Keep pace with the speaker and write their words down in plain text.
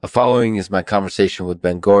The following is my conversation with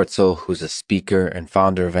Ben Goertzel, who's a speaker and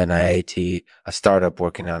founder of Enaate, a startup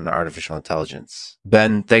working on artificial intelligence.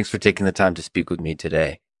 Ben, thanks for taking the time to speak with me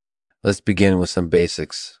today. Let's begin with some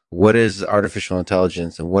basics. What is artificial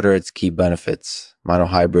intelligence and what are its key benefits?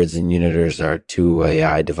 Monohybrids and unitors are two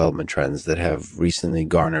AI development trends that have recently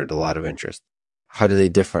garnered a lot of interest. How do they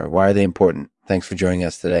differ? Why are they important? Thanks for joining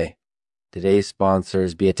us today. Today's sponsor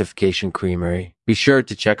is Beatification Creamery. Be sure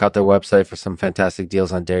to check out their website for some fantastic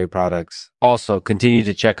deals on dairy products. Also, continue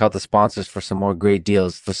to check out the sponsors for some more great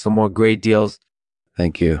deals.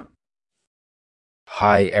 Thank you.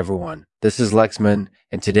 Hi, everyone. This is Lexman,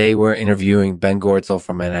 and today we're interviewing Ben Goertzel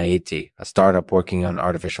from Enaate, a startup working on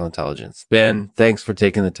artificial intelligence. Ben, thanks for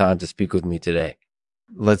taking the time to speak with me today.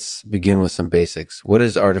 Let's begin with some basics. What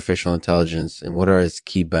is artificial intelligence and what are its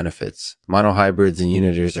key benefits? Monohybrids and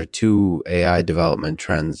unitors are two AI development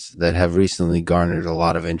trends that have recently garnered a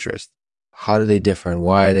lot of interest. How do they differ and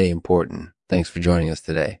why are they important? Thanks for joining us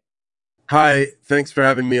today. Hi, thanks for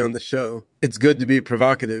having me on the show. It's good to be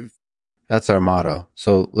provocative. That's our motto.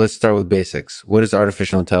 So let's start with basics. What is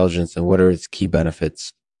artificial intelligence and what are its key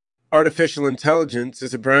benefits? Artificial intelligence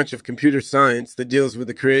is a branch of computer science that deals with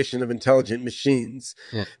the creation of intelligent machines.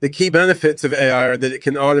 The key benefits of AI are that it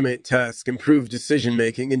can automate tasks, improve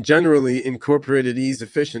decision-making, and generally incorporated ease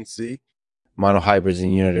efficiency. Monohybrids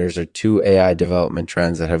and unitors are two AI development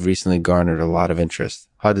trends that have recently garnered a lot of interest.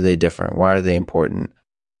 How do they differ and why are they important?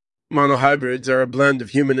 Monohybrids are a blend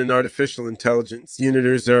of human and artificial intelligence.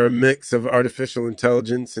 Unitors are a mix of artificial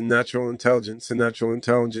intelligence and natural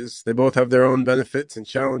intelligence. They both have their own benefits and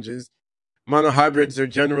challenges. Monohybrids are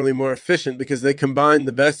generally more efficient because they combine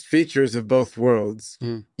the best features of both worlds.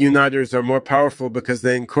 Unitors are more powerful because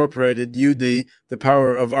they incorporated UD, the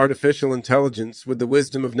power of artificial intelligence, with the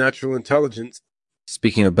wisdom of natural intelligence.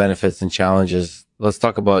 Speaking of benefits and challenges, let's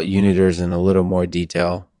talk about unitors in a little more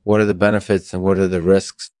detail. What are the benefits and what are the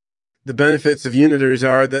risks? The benefits of unitors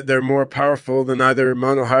are that they're more powerful than either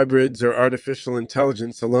monohybrids or artificial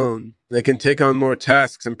intelligence alone. They can take on more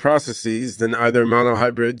tasks and processes than either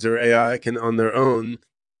monohybrids or AI can on their own.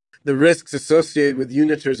 The risks associated with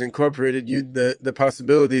unitors incorporated the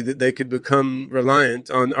possibility that they could become reliant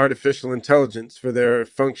on artificial intelligence for their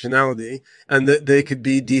functionality and that they could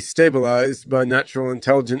be destabilized by natural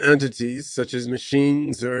intelligent entities such as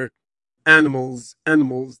machines or animals.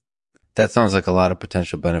 That sounds like a lot of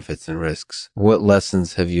potential benefits and risks. What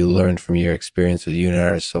lessons have you learned from your experience with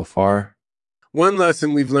unitors so far? One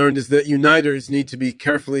lesson we've learned is that unitors need to be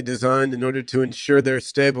carefully designed in order to ensure they're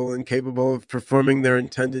stable and capable of performing their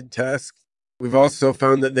intended tasks. We've also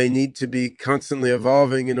found that they need to be constantly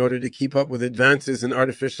evolving in order to keep up with advances in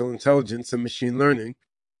artificial intelligence and machine learning.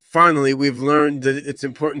 Finally, we've learned that it's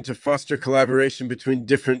important to foster collaboration between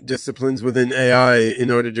different disciplines within AI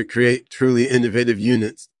in order to create truly innovative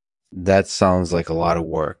units. That sounds like a lot of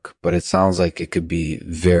work, but it sounds like it could be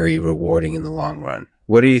very rewarding in the long run.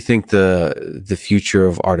 What do you think the future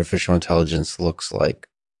of artificial intelligence looks like?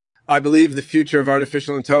 I believe the future of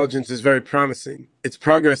artificial intelligence is very promising. It's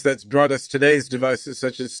progress that's brought us today's devices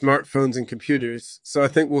such as smartphones and computers, so I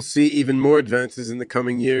think we'll see even more advances in the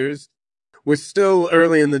coming years. We're still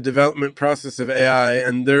early in the development process of AI,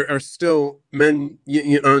 and there are still many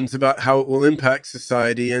unknowns about how it will impact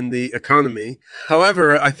society and the economy.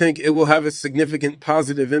 However, I think it will have a significant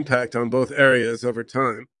positive impact on both areas over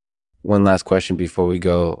time. One last question before we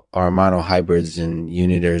go. Are monohybrids and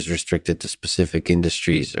unitors restricted to specific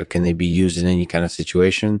industries, or can they be used in any kind of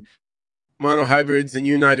situation? Monohybrids and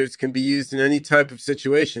unitors can be used in any type of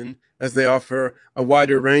situation, as they offer a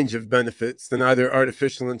wider range of benefits than either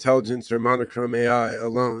artificial intelligence or monochrome AI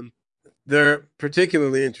alone. They're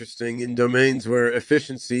particularly interesting in domains where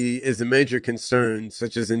efficiency is a major concern,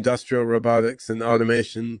 such as industrial robotics and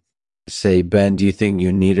automation. Say, Ben, do you think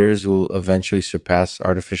unitors will eventually surpass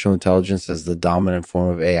artificial intelligence as the dominant form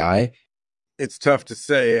of AI? It's tough to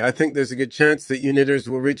say. I think there's a good chance that unitors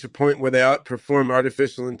will reach a point where they outperform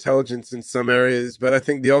artificial intelligence in some areas, but I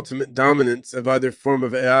think the ultimate dominance of either form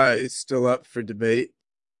of AI is still up for debate.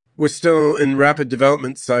 We're still in rapid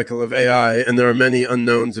development cycle of AI, and there are many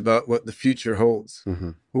unknowns about what the future holds.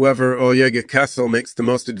 Whoever Goertzel makes the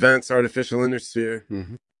most advanced artificial innosphere.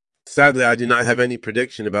 Sadly, I do not have any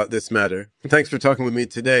prediction about this matter. Thanks for talking with me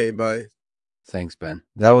today. Bye. Thanks, Ben.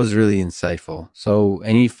 That was really insightful. So,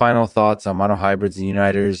 any final thoughts on monohybrids and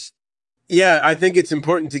unitors? Yeah, I think it's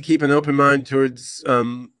important to keep an open mind towards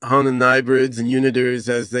hybrids and unitors,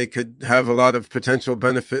 as they could have a lot of potential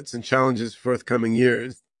benefits and challenges forthcoming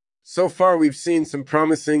years. So far, we've seen some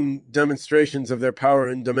promising demonstrations of their power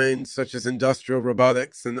in domains such as industrial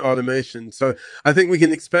robotics and automation. So I think we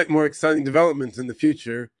can expect more exciting developments in the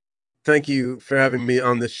future. Thank you for having me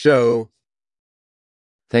on the show.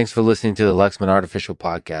 Thanks for listening to the Lexman Artificial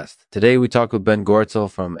Podcast. Today we talk with Ben Goertzel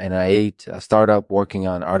from Enaate, a startup working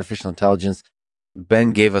on artificial intelligence.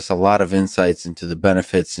 Ben gave us a lot of insights into the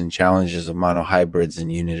benefits and challenges of monohybrids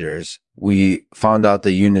and uniters. We found out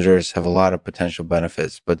that uniters have a lot of potential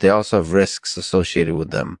benefits, but they also have risks associated with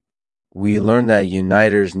them. We learned that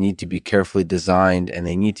uniters need to be carefully designed and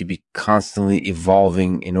they need to be constantly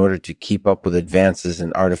evolving in order to keep up with advances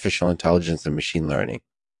in artificial intelligence and machine learning.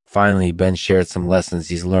 Finally, Ben shared some lessons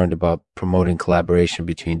he's learned about promoting collaboration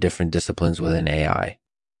between different disciplines within AI.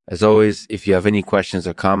 As always, if you have any questions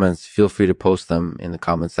or comments, feel free to post them in the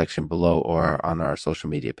comment section below or on our social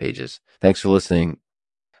media pages. Thanks for listening.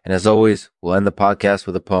 And as always, we'll end the podcast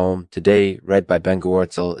with a poem. Today, read by Ben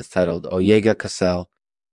Goertzel, is titled Goertzel.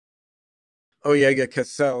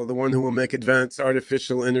 Goertzel, the one who will make advanced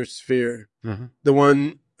artificial inner sphere. The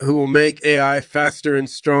one who will make AI faster and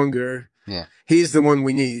stronger. Yeah. He's the one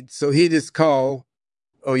we need. So he'd is call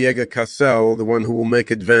Goertzel, the one who will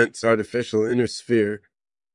make advanced artificial inner sphere.